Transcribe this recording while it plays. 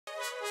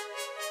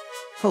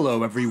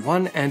Hello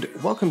everyone, and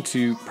welcome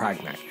to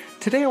Pragmach.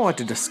 Today I want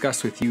to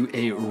discuss with you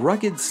a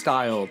rugged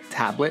style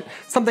tablet,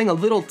 something a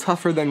little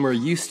tougher than we're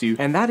used to,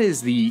 and that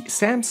is the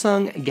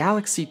Samsung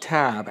Galaxy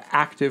Tab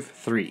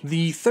Active3.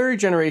 The third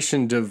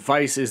generation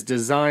device is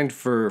designed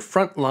for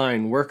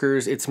frontline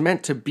workers. It's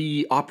meant to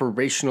be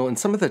operational in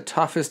some of the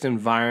toughest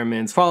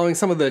environments, following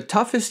some of the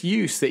toughest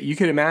use that you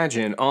could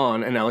imagine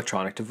on an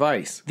electronic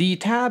device. The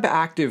Tab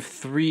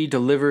Active3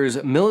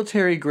 delivers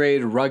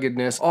military-grade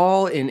ruggedness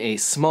all in a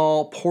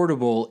small,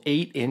 portable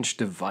 8-inch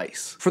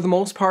device. For the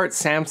most part,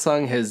 Samsung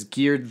has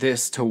geared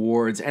this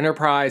towards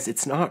enterprise.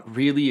 It's not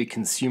really a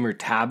consumer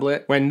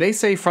tablet. When they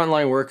say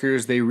frontline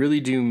workers, they really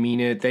do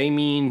mean it. They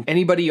mean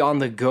anybody on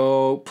the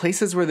go,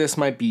 places where this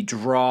might be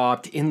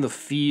dropped, in the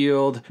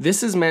field.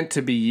 This is meant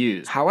to be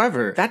used.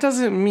 However, that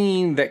doesn't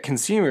mean that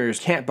consumers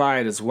can't buy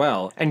it as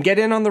well and get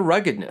in on the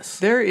ruggedness.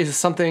 There is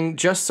something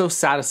just so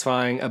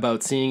satisfying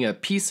about seeing a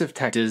piece of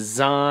tech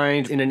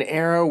designed in an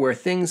era where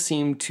things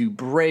seem to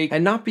break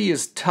and not be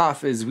as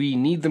tough as we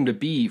need them to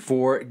be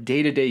for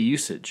day-to-day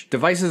usage.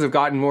 Devices have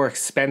gotten more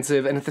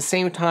expensive, and at the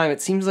same time it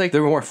seems like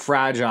they're more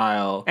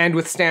fragile and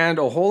withstand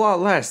a whole lot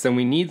less than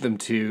we need them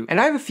to.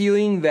 And I have a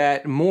feeling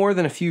that more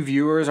than a few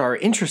viewers are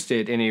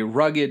interested in a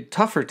rugged,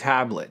 tougher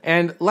tablet.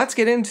 And let's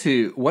get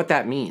into what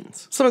that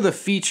means. Some of the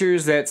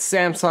features that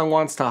Samsung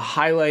wants to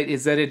highlight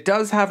is that it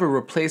does have a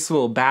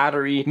replaceable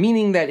battery,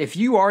 meaning that if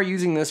you are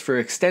using this for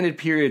extended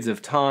periods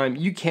of time,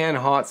 you can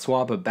hot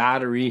swap a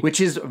battery, which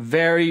is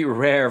very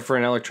rare for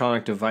an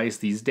electronic device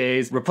these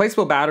days.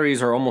 Replaceable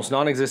batteries are almost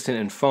non-existent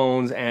in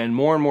phones, and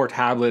more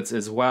tablets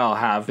as well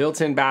have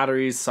built-in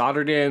batteries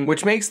soldered in,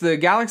 which makes the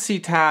Galaxy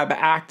Tab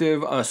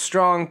Active a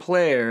strong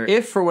player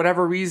if for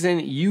whatever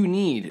reason you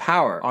need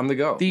power on the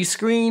go. The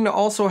screen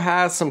also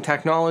has some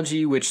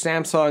technology which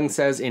Samsung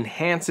says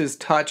enhances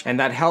touch, and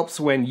that helps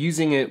when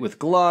using it with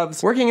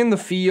gloves. Working in the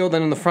field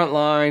and in the front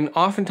line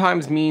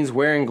oftentimes means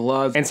wearing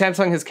gloves, and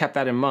Samsung has kept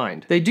that in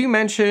mind. They do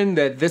mention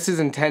that this is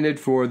intended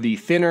for the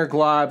thinner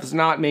gloves,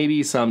 not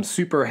maybe some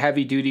super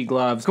heavy-duty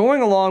gloves.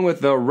 Going along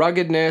with the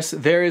ruggedness,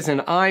 there is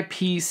an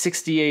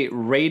IP68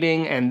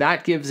 rating, and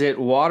that gives it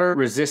water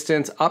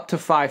resistance up to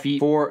 5 feet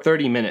for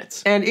 30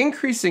 minutes. And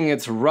increasing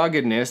its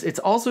ruggedness, it's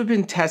also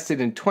been tested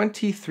in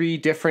 23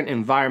 different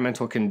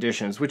environmental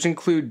conditions, which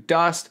include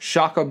dust,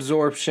 shock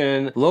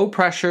absorption, low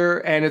pressure,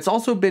 and it's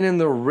also been in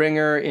the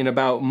ringer in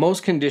about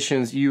most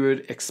conditions you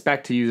would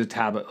expect to use a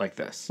tablet like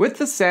this. With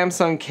the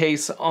Samsung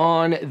case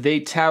on, they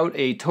tout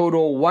a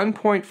total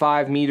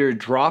 1.5 meter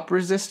drop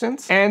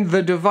resistance, and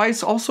the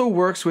device also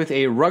works with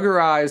a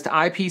ruggerized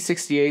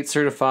IP68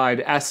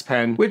 certified S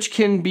Pen, which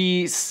can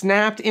be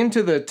snapped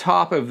into the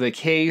top of the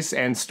case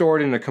and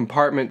stored in a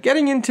compartment.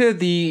 Getting into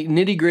the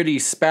nitty-gritty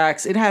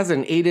specs, it has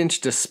an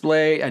 8-inch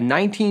display, a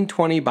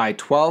 1920 by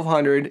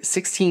 1200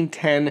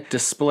 1610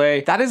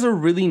 display. That is a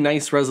really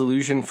nice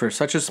resolution for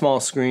such a small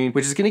screen,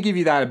 which is going to give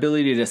you that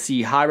ability to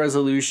see high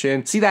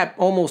resolution, see that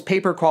almost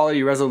paper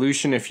quality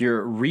resolution if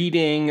you're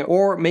reading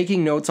or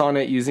making notes on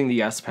it using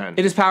the S Pen.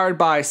 It is powered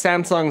by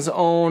Samsung's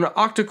own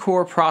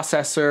octa-core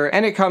processor,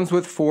 and it comes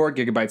with 4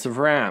 GB of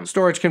RAM.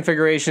 Storage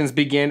configurations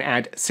begin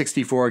at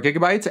 64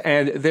 GB,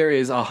 and there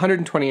is a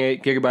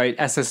 128 GB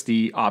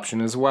SSD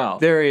option as well.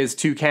 There is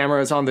 2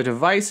 cameras on the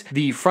device,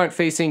 the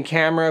front-facing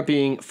camera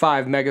being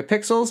 5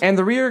 megapixels, and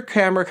the rear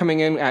camera coming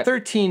in at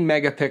 13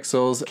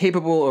 megapixels,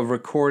 capable of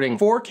recording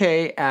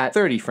 4K at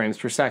 30 frames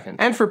per second.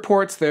 And for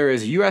ports, there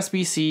is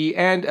USB-C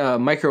and a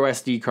micro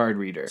SD card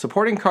reader,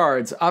 supporting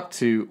cards up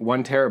to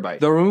 1 terabyte.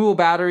 The removable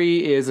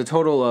battery is a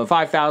total of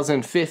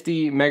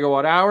 5,050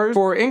 megawatt hours.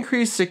 For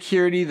increased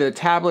security, the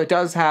tablet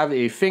does have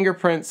a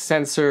fingerprint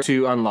sensor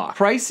to unlock.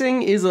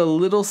 Pricing is a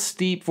little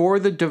steep for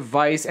the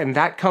device, and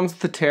that comes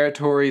with the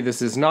territory.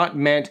 This is not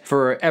meant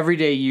for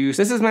everyday use.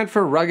 This is meant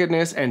for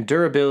ruggedness and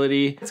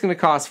durability. It's going to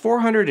cost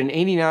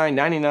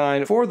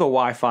 $489.99 for the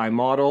Wi-Fi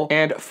model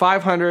and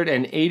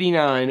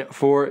 $589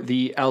 for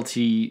the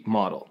LTE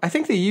model. I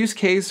think the use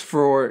case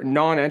for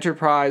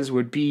non-enterprise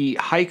would be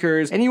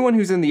hikers, anyone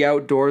who's in the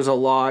outdoors a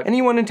lot,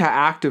 anyone into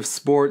active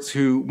sports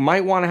who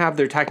might want to have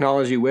their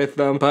technology with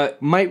them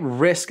but might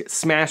risk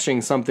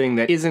smashing something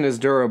that isn't as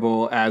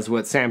durable as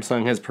what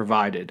Samsung has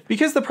provided.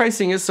 Because the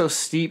pricing is so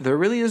steep, there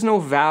really is no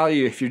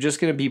value if you're just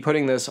going to be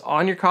putting this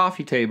on your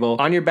coffee table,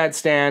 on your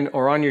bedstand,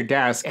 or on your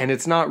desk, and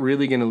it's not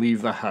really going to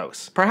leave the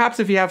house. Perhaps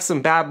if you have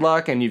some bad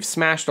luck and you've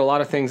smashed a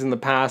lot of things in the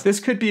past, this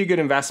could be a good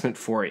investment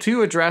for you.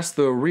 To address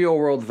the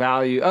real-world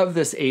value of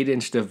this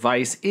 8-inch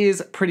device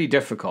is pretty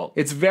difficult.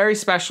 It's very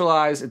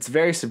specialized, it's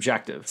very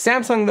subjective.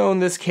 Samsung, though, in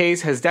this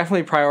case, has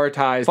definitely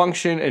prioritized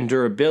function and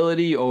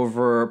durability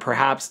over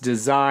perhaps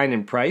design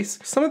and price.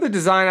 Some of the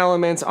design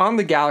elements on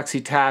the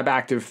Galaxy Tab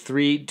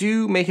Active3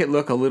 do make it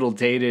look a little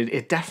dated.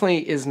 It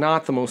definitely is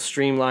not the most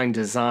streamlined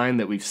design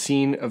that we've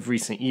seen of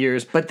recent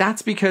years, but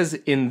that's because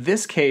in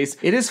this case,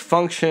 it is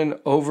function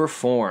over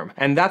form,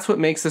 and that's what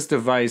makes this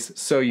device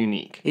so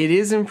unique. It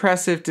is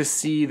impressive to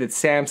see that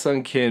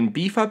Samsung can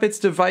beef up its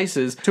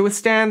devices to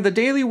withstand the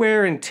daily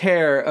wear and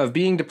tear of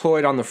being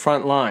deployed on the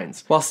front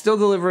lines, while still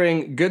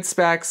delivering good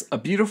specs, a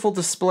beautiful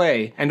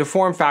display, and a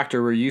form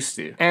factor we're used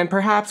to. And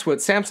perhaps what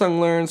Samsung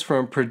learns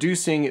from producing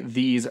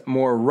these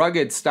more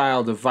rugged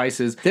style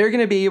devices, they're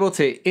going to be able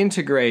to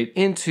integrate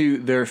into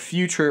their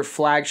future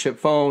flagship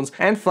phones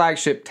and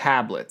flagship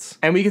tablets.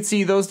 And we could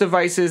see those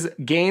devices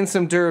gain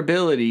some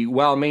durability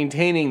while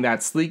maintaining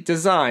that sleek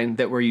design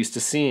that we're used to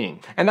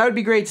seeing. And that would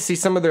be great to see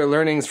some of their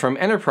learnings from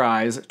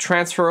enterprise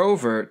transfer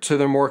over to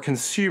their more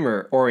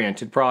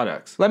consumer-oriented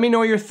products. Let me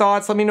know your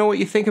thoughts. Let me know what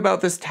you think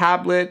about this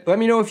tablet. Let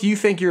me know if you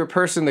think you're a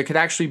person that could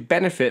actually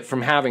benefit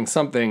from having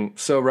something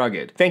so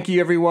rugged. Thank you,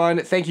 everyone.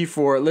 Thank you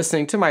for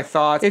listening to my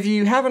thoughts. If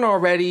you haven't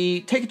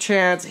already, take a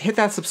chance, hit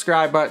that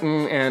subscribe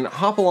button, and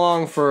hop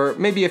along for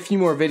maybe a few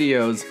more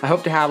videos. I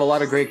hope to have a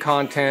lot of great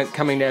content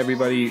coming to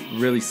everybody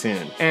really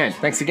soon. And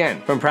thanks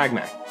again from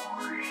Pragmach.